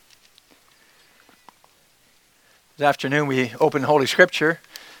This afternoon we open Holy Scripture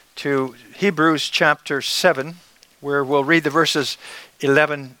to Hebrews chapter 7, where we'll read the verses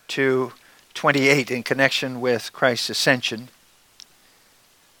 11 to 28 in connection with Christ's ascension.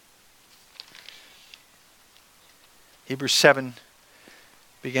 Hebrews 7,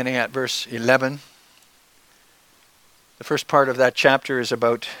 beginning at verse 11. The first part of that chapter is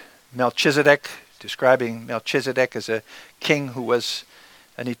about Melchizedek, describing Melchizedek as a king who was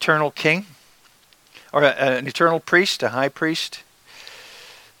an eternal king, or an eternal priest, a high priest.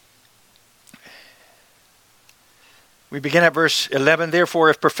 We begin at verse 11. Therefore,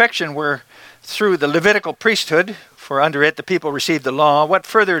 if perfection were through the Levitical priesthood, for under it the people received the law, what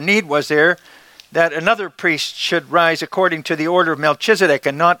further need was there that another priest should rise according to the order of Melchizedek,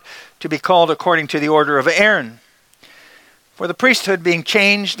 and not to be called according to the order of Aaron? For the priesthood being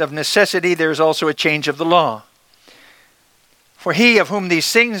changed, of necessity there is also a change of the law. For he of whom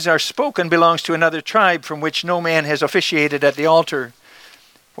these things are spoken belongs to another tribe, from which no man has officiated at the altar.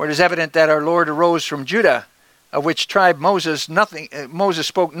 For it is evident that our Lord arose from Judah, of which tribe Moses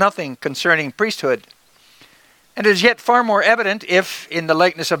spoke nothing concerning priesthood. And it is yet far more evident if, in the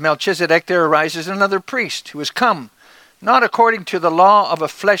likeness of Melchizedek, there arises another priest, who is come, not according to the law of a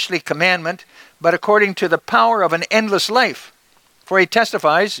fleshly commandment, but according to the power of an endless life. For he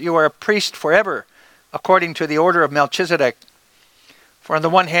testifies, you are a priest forever, according to the order of Melchizedek. For on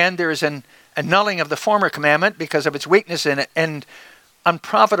the one hand, there is an annulling of the former commandment because of its weakness and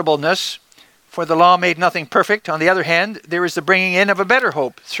unprofitableness, for the law made nothing perfect. On the other hand, there is the bringing in of a better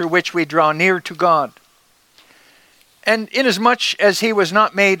hope, through which we draw near to God. And inasmuch as he was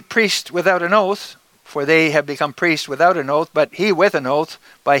not made priest without an oath, for they have become priests without an oath, but he with an oath,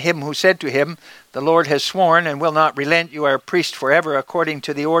 by him who said to him, the Lord has sworn and will not relent, you are a priest forever, according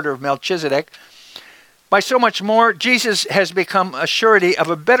to the order of Melchizedek. By so much more, Jesus has become a surety of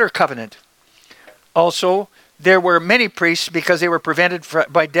a better covenant. Also, there were many priests because they were prevented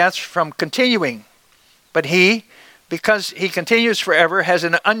by death from continuing. But he, because he continues forever, has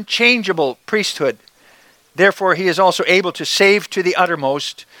an unchangeable priesthood. Therefore, he is also able to save to the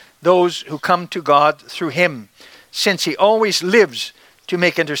uttermost those who come to God through him, since he always lives to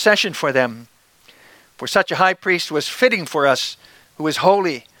make intercession for them. For such a high priest was fitting for us, who is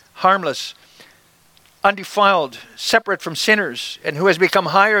holy, harmless, undefiled, separate from sinners, and who has become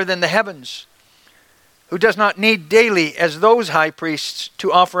higher than the heavens, who does not need daily, as those high priests,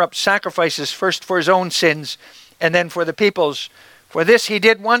 to offer up sacrifices, first for his own sins and then for the people's. For this he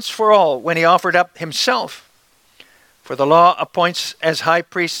did once for all, when he offered up himself. For the law appoints as high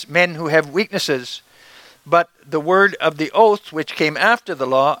priests men who have weaknesses, but the word of the oath which came after the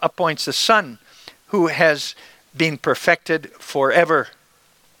law appoints the Son, who has been perfected forever.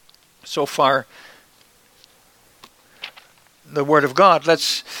 So far, the Word of God.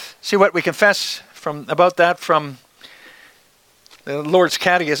 Let's see what we confess about that from the Lord's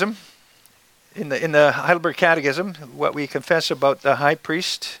Catechism. In the Heidelberg Catechism, what we confess about the high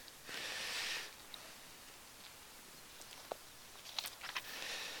priest.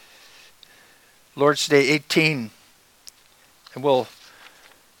 Lord's Day 18. And we'll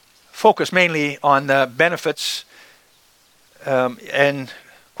focus mainly on the benefits and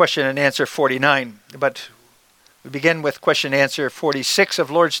question and answer 49. But we begin with question and answer 46 of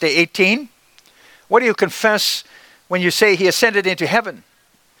Lord's Day 18. What do you confess when you say he ascended into heaven?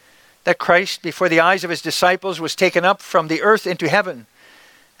 That Christ, before the eyes of his disciples, was taken up from the earth into heaven,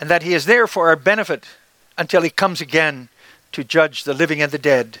 and that he is there for our benefit until he comes again to judge the living and the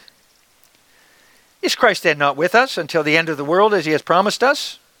dead. Is Christ then not with us until the end of the world, as he has promised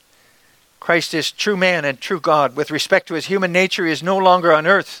us? Christ is true man and true God. With respect to his human nature, he is no longer on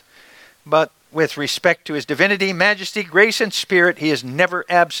earth, but with respect to his divinity, majesty, grace, and spirit, he is never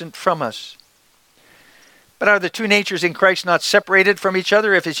absent from us. But are the two natures in Christ not separated from each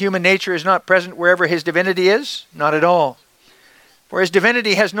other if his human nature is not present wherever his divinity is? Not at all. For his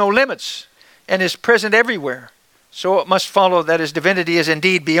divinity has no limits and is present everywhere. So it must follow that his divinity is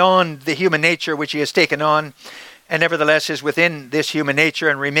indeed beyond the human nature which he has taken on, and nevertheless is within this human nature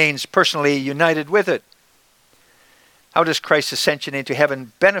and remains personally united with it. How does Christ's ascension into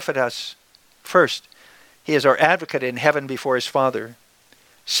heaven benefit us? First, he is our advocate in heaven before his Father.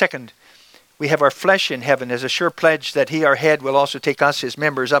 Second, we have our flesh in heaven as a sure pledge that he, our head, will also take us, his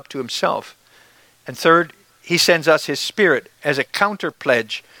members, up to himself. And third, he sends us his Spirit as a counter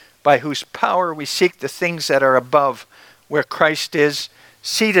pledge by whose power we seek the things that are above, where Christ is,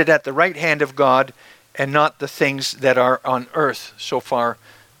 seated at the right hand of God, and not the things that are on earth. So far,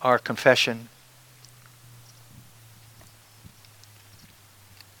 our confession.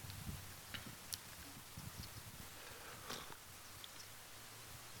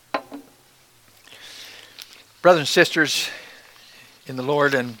 Brothers and sisters in the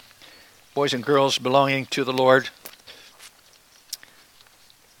Lord, and boys and girls belonging to the Lord,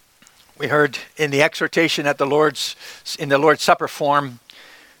 we heard in the exhortation in the Lord's Supper form,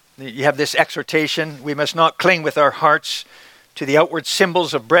 you have this exhortation: we must not cling with our hearts to the outward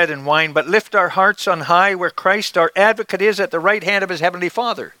symbols of bread and wine, but lift our hearts on high where Christ our advocate is at the right hand of his heavenly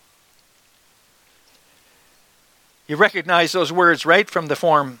Father. You recognize those words right from the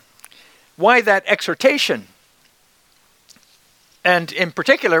form. Why that exhortation? And in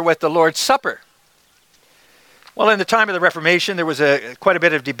particular with the Lord's Supper. Well, in the time of the Reformation, there was quite a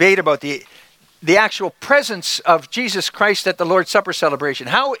bit of debate about the actual presence of Jesus Christ at the Lord's Supper celebration.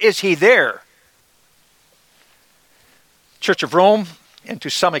 How is he there? Church of Rome, and to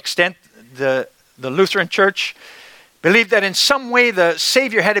some extent the Lutheran Church, believed that in some way the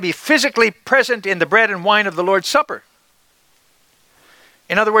Savior had to be physically present in the bread and wine of the Lord's Supper.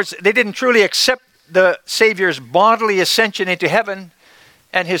 In other words, they didn't truly accept the Savior's bodily ascension into heaven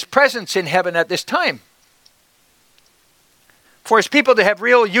and his presence in heaven at this time. For his people to have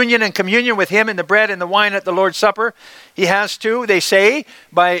real union and communion with him in the bread and the wine at the Lord's Supper, he has to, they say,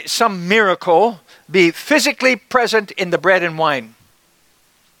 by some miracle, be physically present in the bread and wine.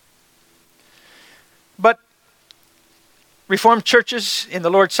 But Reformed churches in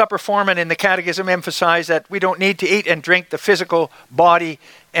the Lord's Supper form and in the Catechism emphasize that we don't need to eat and drink the physical body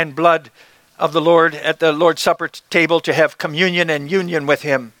and blood of the Lord at the Lord's Supper table to have communion and union with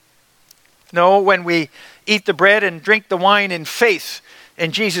him. No, when we eat the bread and drink the wine in faith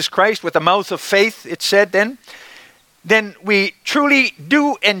in Jesus Christ, with the mouth of faith, it said then we truly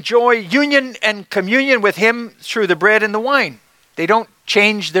do enjoy union and communion with him through the bread and the wine. They don't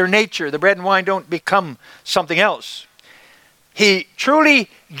change their nature. The bread and wine don't become something else. He truly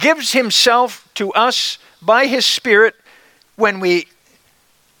gives himself to us by his Spirit when we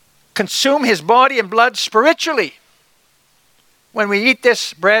consume his body and blood spiritually, when we eat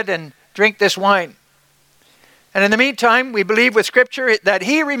this bread and drink this wine. And in the meantime, we believe with Scripture that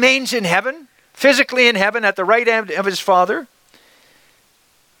he remains in heaven, physically in heaven at the right hand of his Father.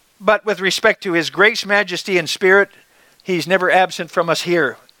 But with respect to his grace, majesty, and Spirit, he's never absent from us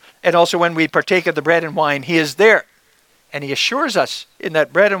here. And also when we partake of the bread and wine, he is there. And he assures us in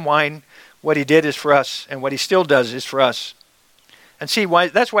that bread and wine what he did is for us, and what he still does is for us. And see,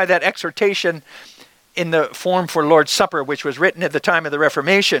 that's why that exhortation in the form for Lord's Supper, which was written at the time of the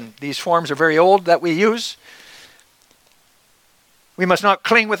Reformation, these forms are very old that we use. We must not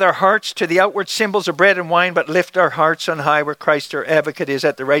cling with our hearts to the outward symbols of bread and wine, but lift our hearts on high where Christ our advocate is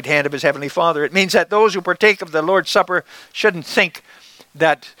at the right hand of his heavenly Father. It means that those who partake of the Lord's Supper shouldn't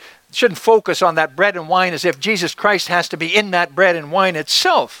focus on that bread and wine as if Jesus Christ has to be in that bread and wine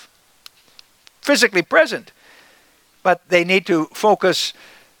itself, physically present. But they need to focus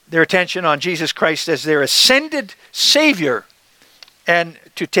their attention on Jesus Christ as their ascended Savior, and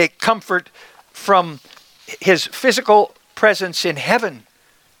to take comfort from his physical presence in heaven,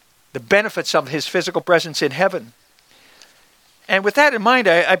 the benefits of his physical presence in heaven. And with that in mind,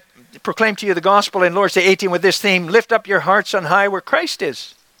 I proclaim to you the gospel in Lord's Day 18 with this theme: lift up your hearts on high where Christ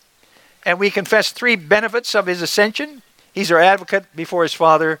is. And we confess three benefits of his ascension. He's our advocate before his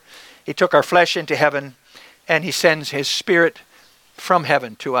Father. He took our flesh into heaven, and he sends his Spirit from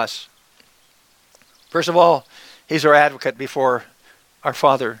heaven to us. First of all, he's our advocate before our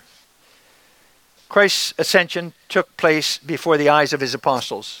Father. Christ's ascension took place before the eyes of his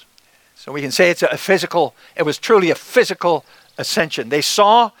apostles. So we can say it was truly a physical ascension. They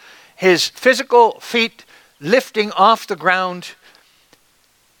saw his physical feet lifting off the ground,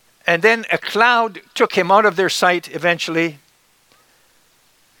 and then a cloud took him out of their sight eventually.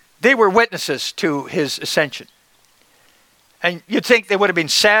 They were witnesses to his ascension. And you'd think they would have been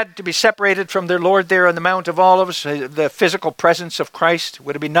sad to be separated from their Lord there on the Mount of Olives. The physical presence of Christ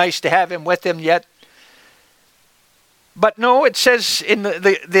would have been nice to have him with them yet. But no, it says in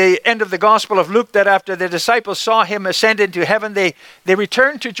the end of the Gospel of Luke that after the disciples saw him ascend into heaven, they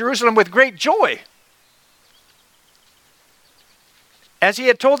returned to Jerusalem with great joy. As he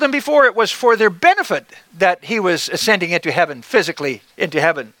had told them before, it was for their benefit that he was ascending into heaven, physically into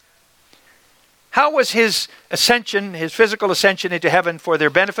heaven. How was his ascension, his physical ascension into heaven, for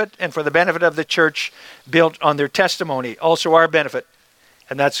their benefit and for the benefit of the church built on their testimony, also our benefit?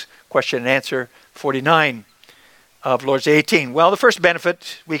 And that's question and answer 49 of Lord's Day 18. Well, the first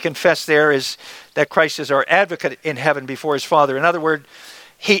benefit we confess there is that Christ is our advocate in heaven before his Father. In other words,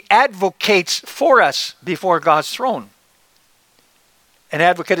 he advocates for us before God's throne. An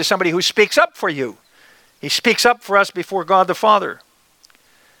advocate is somebody who speaks up for you. He speaks up for us before God the Father.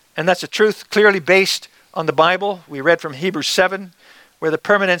 And that's a truth clearly based on the Bible. We read from Hebrews 7, where the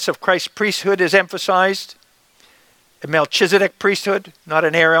permanence of Christ's priesthood is emphasized. a Melchizedek priesthood, not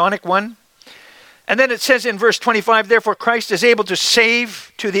an Aaronic one. And then it says in verse 25, therefore Christ is able to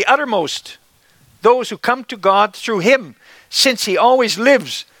save to the uttermost those who come to God through him, since he always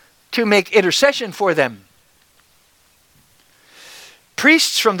lives to make intercession for them.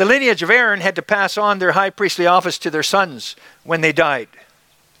 Priests from the lineage of Aaron had to pass on their high priestly office to their sons when they died.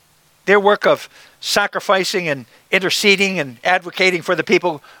 Their work of sacrificing and interceding and advocating for the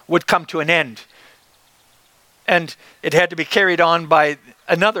people would come to an end. And it had to be carried on by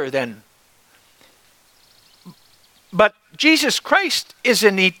another then. But Jesus Christ is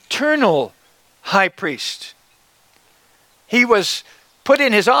an eternal high priest. He was put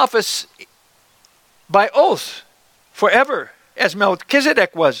in his office by oath forever, as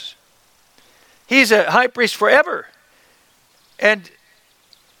Melchizedek was. He's a high priest forever. And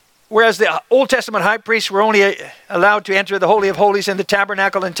whereas the Old Testament high priests were only allowed to enter the Holy of Holies in the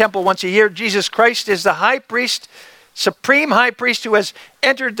tabernacle and temple once a year, Jesus Christ is the high priest, supreme high priest, who has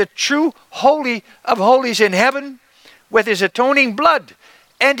entered the true Holy of Holies in heaven with his atoning blood.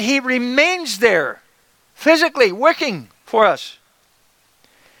 And he remains there, physically working for us.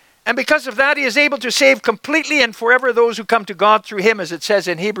 And because of that, he is able to save completely and forever those who come to God through him, as it says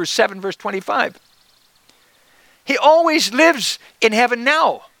in Hebrews 7, verse 25. He always lives in heaven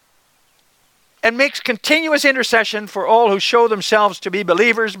now and makes continuous intercession for all who show themselves to be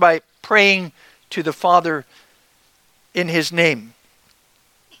believers by praying to the Father in his name.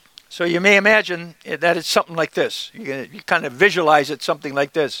 So you may imagine that it's something like this. You kind of visualize it something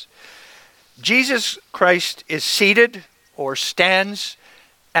like this. Jesus Christ is seated or stands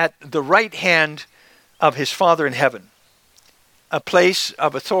at the right hand of his Father in heaven, a place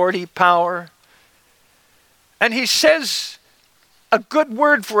of authority, power. And he says a good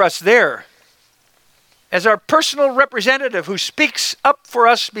word for us there as our personal representative who speaks up for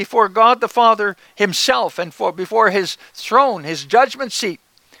us before God the Father himself and before his throne, his judgment seat.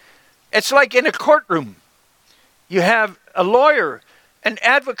 It's like in a courtroom. You have a lawyer, an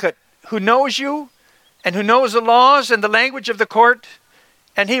advocate who knows you and who knows the laws and the language of the court,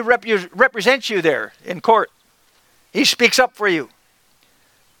 and he represents you there in court. He speaks up for you.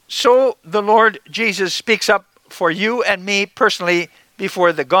 So the Lord Jesus speaks up for you and me personally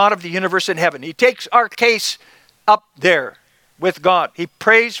before the God of the universe in heaven. He takes our case up there with God. He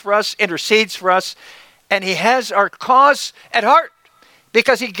prays for us, intercedes for us, and he has our cause at heart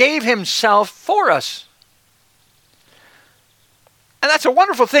because he gave himself for us. And that's a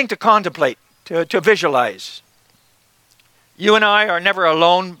wonderful thing to contemplate, to visualize. You and I are never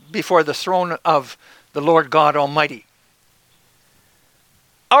alone before the throne of the Lord God Almighty.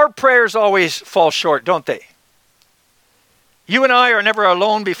 Our prayers always fall short, don't they? You and I are never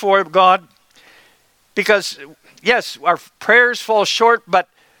alone before God because, yes, our prayers fall short,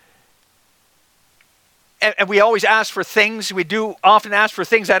 and we always ask for things. We do often ask for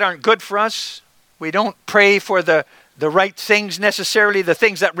things that aren't good for us. We don't pray for the right things necessarily, the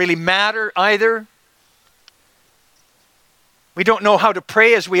things that really matter either. We don't know how to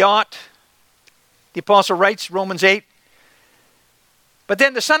pray as we ought. The apostle writes, Romans 8. But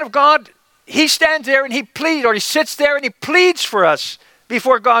then the Son of God, he stands there and he pleads, or he sits there and he pleads for us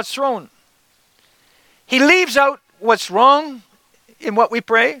before God's throne. He leaves out what's wrong in what we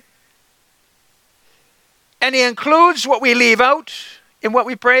pray. And he includes what we leave out in what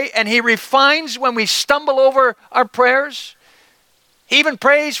we pray. And he refines when we stumble over our prayers. He even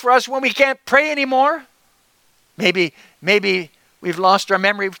prays for us when we can't pray anymore. Maybe we've lost our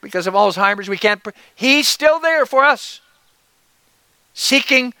memory because of Alzheimer's. We can't pray. He's still there for us,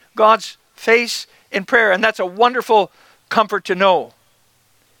 seeking God's face in prayer. And that's a wonderful comfort to know.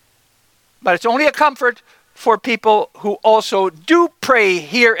 But it's only a comfort for people who also do pray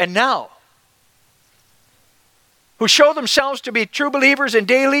here and now, who show themselves to be true believers in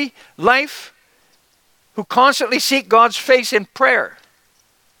daily life, who constantly seek God's face in prayer,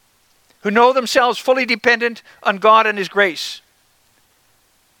 who know themselves fully dependent on God and his grace.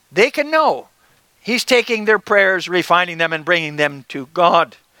 They can know he's taking their prayers, refining them, and bringing them to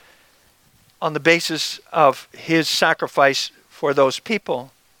God on the basis of his sacrifice for those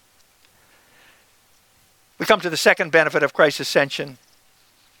people. We come to the second benefit of Christ's ascension.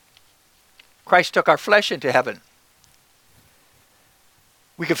 Christ took our flesh into heaven.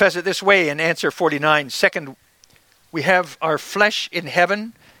 We confess it this way in answer 49. Second, we have our flesh in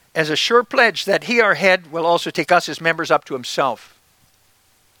heaven as a sure pledge that he, our head, will also take us as members up to himself.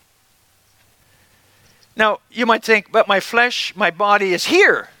 Now, you might think, but my flesh, my body is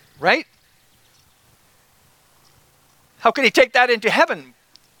here, right? How can he take that into heaven?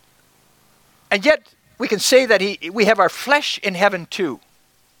 And yet, we can say that we have our flesh in heaven too.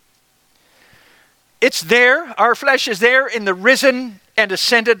 It's there, our flesh is there in the risen and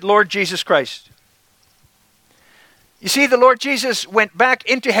ascended Lord Jesus Christ. You see, the Lord Jesus went back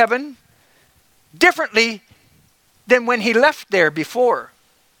into heaven differently than when he left there before.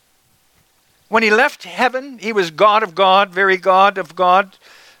 When he left heaven, he was God of God, very God of God,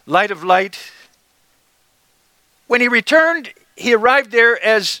 light of light. When he returned, he arrived there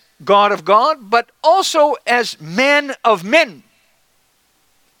as God of God, but also as man of men.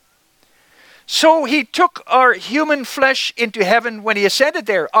 So he took our human flesh into heaven when he ascended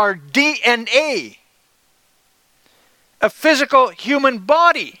there, our DNA, a physical human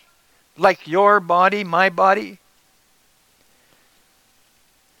body, like your body, my body.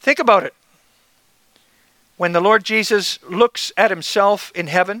 Think about it. When the Lord Jesus looks at himself in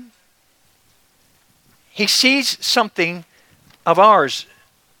heaven, he sees something of ours,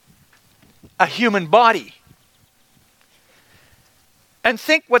 a human body. And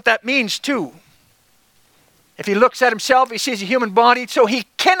think what that means too. If he looks at himself, he sees a human body, so he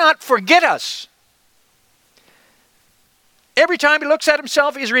cannot forget us. Every time he looks at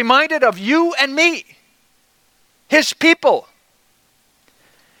himself, he's reminded of you and me, his people.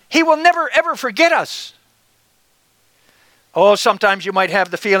 He will never ever forget us. Oh, sometimes you might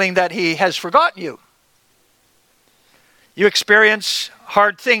have the feeling that he has forgotten you. You experience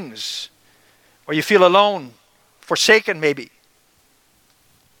hard things, or you feel alone, forsaken maybe.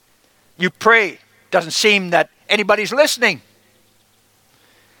 You pray, doesn't seem that anybody's listening,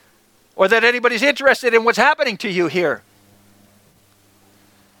 or that anybody's interested in what's happening to you here.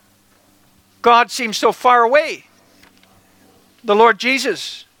 God seems so far away, the Lord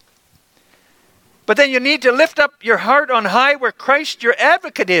Jesus. But then you need to lift up your heart on high where Christ your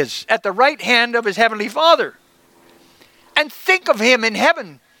advocate is, at the right hand of his heavenly Father. And think of him in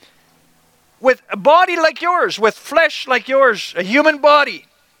heaven with a body like yours, with flesh like yours, a human body.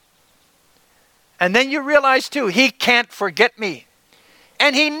 And then you realize too, he can't forget me.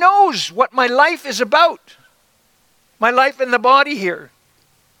 And he knows what my life is about. My life in the body here.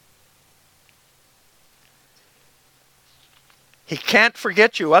 He can't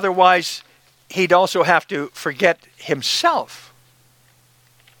forget you, otherwise he'd also have to forget himself.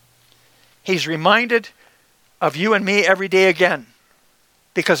 He's reminded of you and me every day again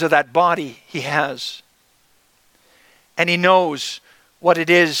because of that body he has. And he knows what it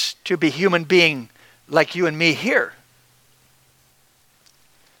is to be a human being like you and me here.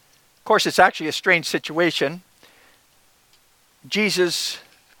 Of course, it's actually a strange situation. Jesus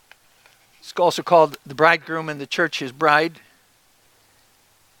is also called the bridegroom and the church his bride.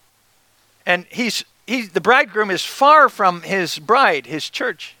 And the bridegroom is far from his bride, his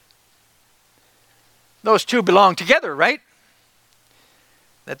church. Those two belong together, right?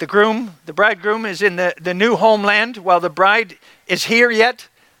 That the bridegroom is in the new homeland while the bride is here yet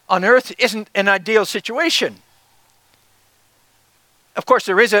on earth isn't an ideal situation. Of course,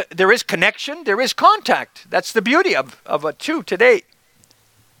 there is connection, there is contact. That's the beauty of a two today.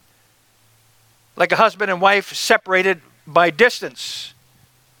 Like a husband and wife separated by distance.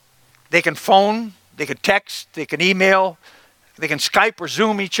 They can phone, they can text, they can email, they can Skype or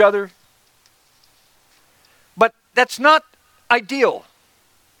Zoom each other. But that's not ideal.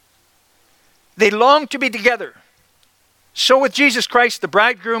 They long to be together. So with Jesus Christ, the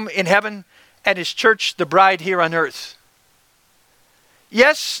bridegroom in heaven, and his church, the bride here on earth.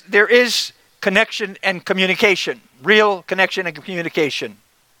 Yes, there is connection and communication, real connection and communication.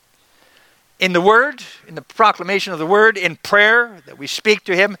 In the Word, in the proclamation of the Word, in prayer that we speak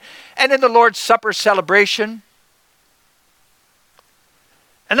to him, and in the Lord's Supper celebration.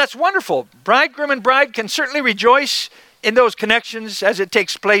 And that's wonderful. Bridegroom and bride can certainly rejoice in those connections as it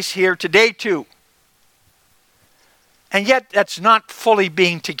takes place here today too. And yet that's not fully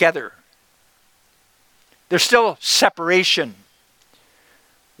being together. There's still separation.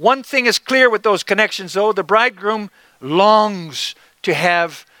 One thing is clear with those connections though, the bridegroom longs to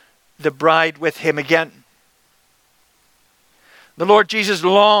have the bride with him again. The Lord Jesus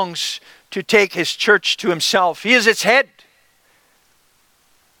longs to take his church to himself. He is its head.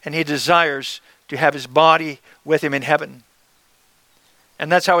 And he desires to have his body with him in heaven.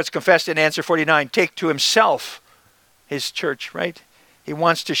 And that's how it's confessed in answer 49. Take to himself his church, right? He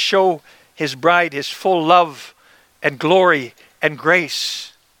wants to show his bride his full love and glory and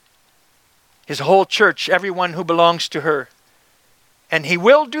grace. His whole church, everyone who belongs to her. And he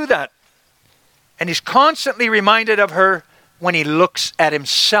will do that. And he's constantly reminded of her when he looks at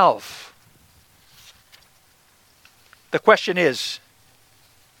himself. The question is,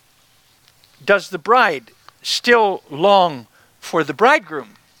 does the bride still long for the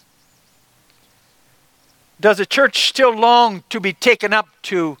bridegroom? Does the church still long to be taken up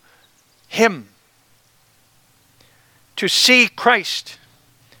to him to see Christ,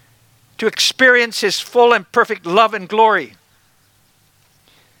 to experience his full and perfect love and glory.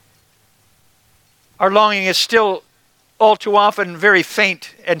 Our longing is still all too often very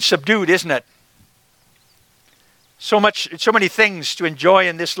faint and subdued, isn't it? So many things to enjoy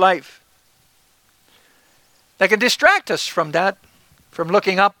in this life that can distract us from that, from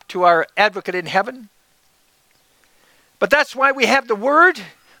looking up to our advocate in heaven. But that's why we have the Word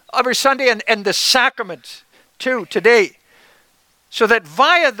every Sunday and the sacrament too today, so that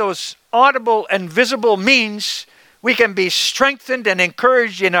via those audible and visible means we can be strengthened and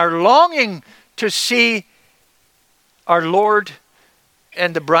encouraged in our longing to see our Lord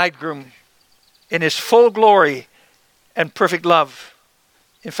and the bridegroom in his full glory and perfect love.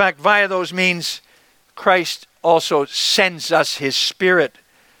 In fact, via those means, Christ also sends us his Spirit.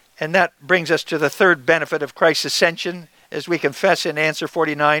 And that brings us to the third benefit of Christ's ascension, as we confess in answer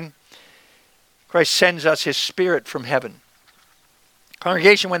 49. Christ sends us his Spirit from heaven.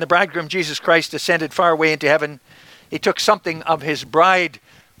 Congregation, when the bridegroom Jesus Christ ascended far away into heaven, he took something of his bride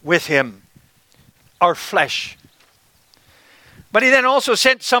with him, our flesh. But he then also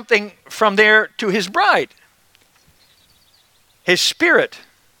sent something from there to his bride, his Spirit.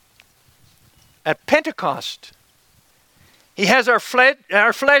 At Pentecost, he has our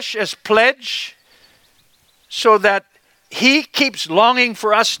flesh as pledge, so that he keeps longing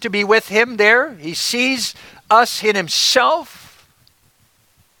for us to be with him there. He sees us in himself,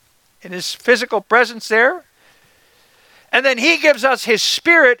 in his physical presence there. And then he gives us his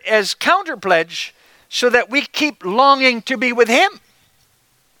Spirit as counterpledge, so that we keep longing to be with him.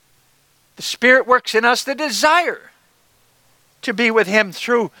 The Spirit works in us the desire to be with him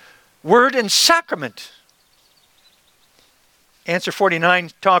through word and sacrament. Answer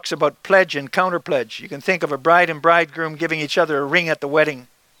 49 talks about pledge and counterpledge. You can think of a bride and bridegroom giving each other a ring at the wedding.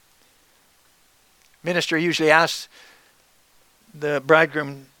 Minister usually asks the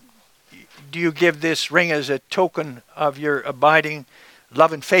bridegroom, do you give this ring as a token of your abiding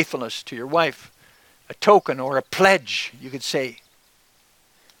love and faithfulness to your wife? A token or a pledge, you could say.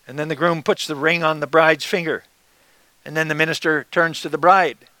 And then the groom puts the ring on the bride's finger. And then the minister turns to the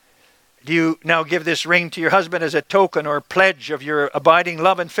bride. Do you now give this ring to your husband as a token or pledge of your abiding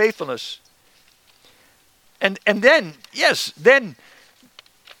love and faithfulness? And then, yes, then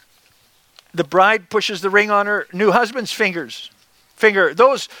the bride pushes the ring on her new husband's finger.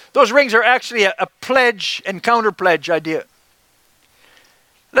 Those rings are actually a pledge and counterpledge idea.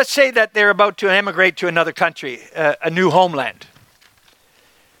 Let's say that they're about to emigrate to another country, a new homeland.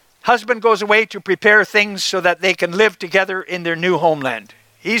 Husband goes away to prepare things so that they can live together in their new homeland.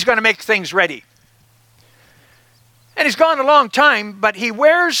 He's going to make things ready. And he's gone a long time, but he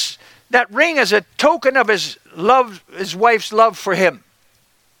wears that ring as a token of his love, his wife's love for him.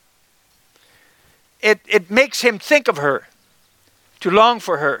 It makes him think of her, to long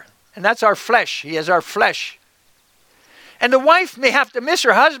for her. And that's our flesh. He is our flesh. And the wife may have to miss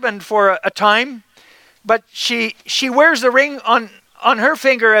her husband for a time, but she wears the ring on her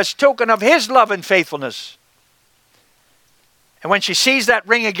finger as token of his love and faithfulness. And when she sees that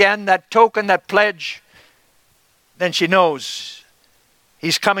ring again, that token, that pledge, then she knows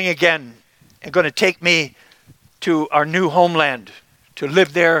he's coming again and going to take me to our new homeland, to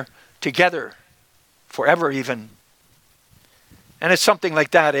live there together, forever even. And it's something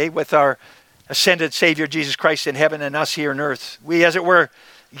like that, with our ascended Savior Jesus Christ in heaven and us here on earth. We, as it were,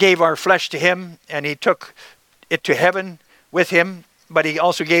 gave our flesh to him, and he took it to heaven with him, but he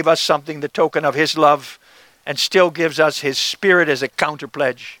also gave us something, the token of his love, and still gives us his Spirit as a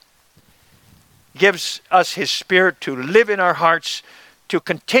counterpledge. Gives us his Spirit to live in our hearts, to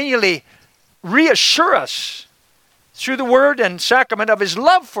continually reassure us through the word and sacrament of his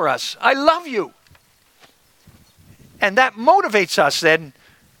love for us. I love you. And that motivates us then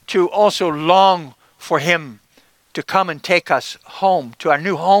to also long for him to come and take us home to our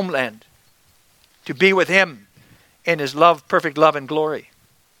new homeland, to be with him in his love, perfect love and glory.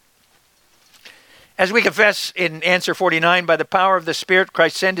 As we confess in answer 49, by the power of the Spirit,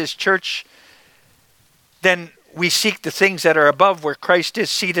 Christ sent his church, then we seek the things that are above, where Christ is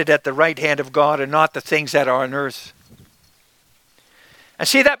seated at the right hand of God, and not the things that are on earth. And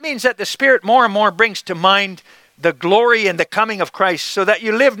see, that means that the Spirit more and more brings to mind the glory and the coming of Christ, so that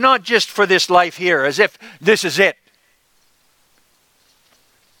you live not just for this life here, as if this is it,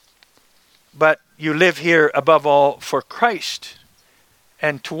 but you live here above all for Christ,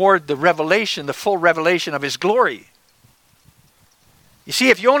 and toward the revelation, the full revelation of his glory. You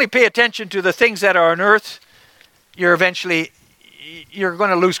see, if you only pay attention to the things that are on earth, you're going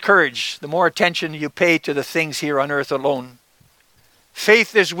to lose courage the more attention you pay to the things here on earth alone.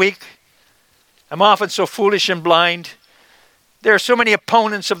 Faith is weak. I'm often so foolish and blind. There are so many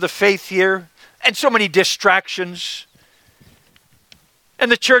opponents of the faith here, and so many distractions.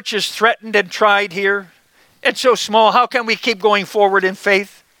 And the church is threatened and tried here. It's so small. How can we keep going forward in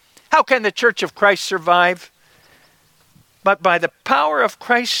faith? How can the Church of Christ survive? But by the power of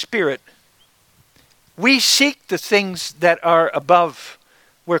Christ's Spirit, we seek the things that are above,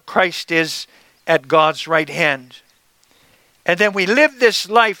 where Christ is at God's right hand. And then we live this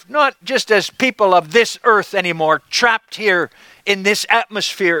life not just as people of this earth anymore, trapped here in this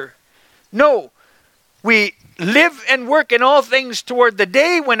atmosphere. No, we live and work in all things toward the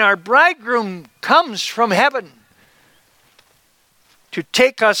day when our bridegroom comes from heaven to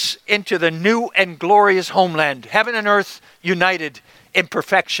take us into the new and glorious homeland, heaven and earth united in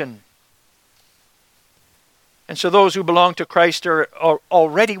perfection. And so those who belong to Christ are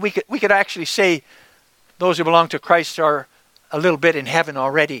already, we could actually say those who belong to Christ are a little bit in heaven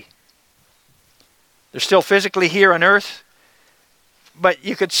already. They're still physically here on earth, but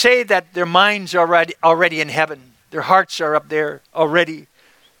you could say that their minds are already in heaven. Their hearts are up there already.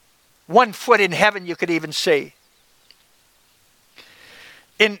 1 foot in heaven, you could even say.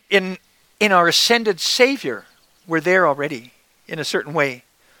 In our ascended Savior, we're there already in a certain way.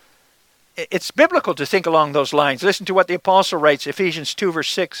 It's biblical to think along those lines. Listen to what the apostle writes, Ephesians 2 verse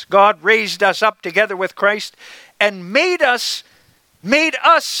 6. God raised us up together with Christ and made us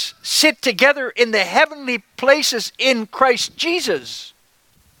sit together in the heavenly places in Christ Jesus.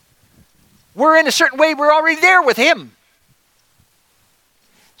 We're in a certain way, we're already there with Him.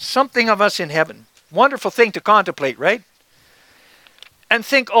 Something of us in heaven. Wonderful thing to contemplate, right? And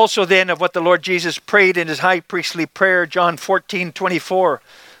think also then of what the Lord Jesus prayed in His high priestly prayer, John 14:24.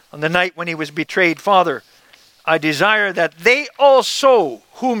 On the night when He was betrayed, Father, I desire that they also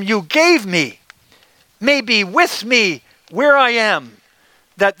whom you gave me may be with me where I am,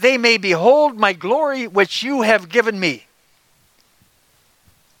 that they may behold my glory which you have given me.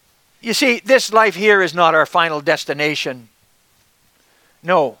 You see, this life here is not our final destination.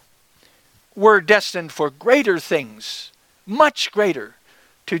 No, we're destined for greater things, much greater,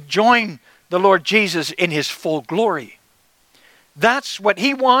 to join the Lord Jesus in His full glory. That's what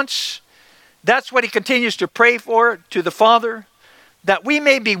He wants. That's what He continues to pray for to the Father, that we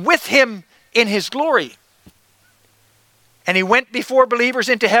may be with Him in His glory. And He went before believers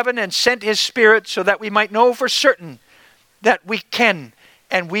into heaven and sent His Spirit so that we might know for certain that we can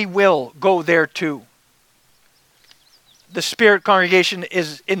and we will go there too. The Spirit, congregation,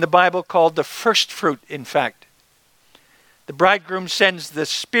 is in the Bible called the first fruit, in fact. The bridegroom sends the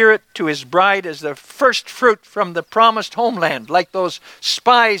Spirit to his bride as the first fruit from the promised homeland, like those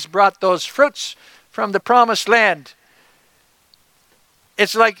spies brought those fruits from the promised land.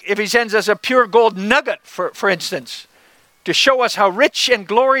 It's like if He sends us a pure gold nugget, for instance, to show us how rich and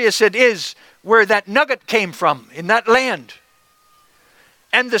glorious it is where that nugget came from, in that land.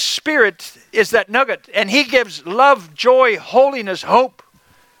 And the Spirit is that nugget, and He gives love, joy, holiness, hope.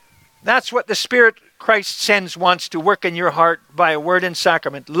 That's what the Spirit Christ sends once to work in your heart by a word and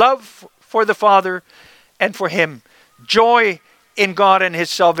sacrament. Love for the Father and for Him. Joy in God and His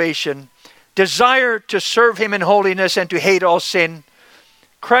salvation. Desire to serve Him in holiness and to hate all sin.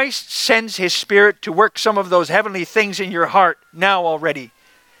 Christ sends His Spirit to work some of those heavenly things in your heart now already.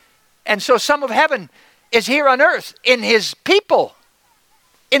 And so some of heaven is here on earth in His people,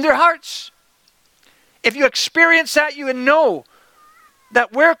 in their hearts. If you experience that, you know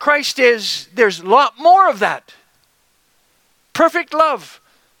that where Christ is, there's a lot more of that. Perfect love,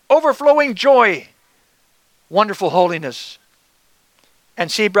 overflowing joy, wonderful holiness. And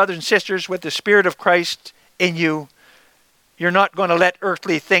see, brothers and sisters, with the Spirit of Christ in you, you're not going to let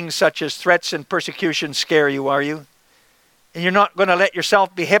earthly things such as threats and persecution scare you, are you? And you're not going to let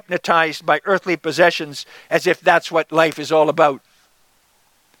yourself be hypnotized by earthly possessions as if that's what life is all about.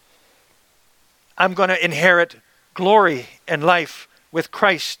 I'm going to inherit glory and life with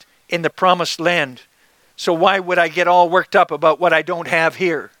Christ in the promised land. So why would I get all worked up about what I don't have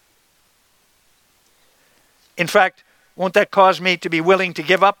here? In fact, won't that cause me to be willing to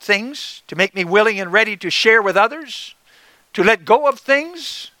give up things? To make me willing and ready to share with others? To let go of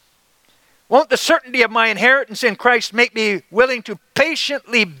things? Won't the certainty of my inheritance in Christ make me willing to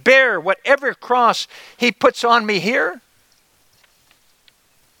patiently bear whatever cross He puts on me here?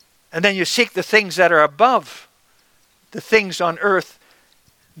 And then you seek the things that are above. The things on earth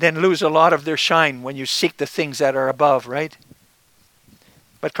then lose a lot of their shine when you seek the things that are above, right?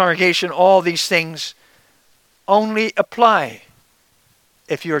 But congregation, all these things only apply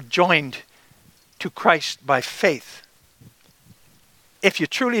if you're joined to Christ by faith. If you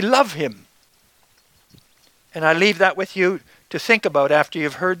truly love Him. And I leave that with you to think about after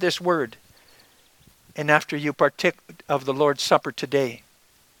you've heard this word. and after you partake of the Lord's Supper today?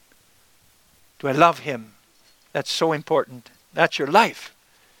 Do I love him? That's so important. That's your life.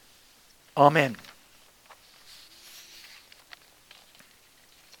 Amen.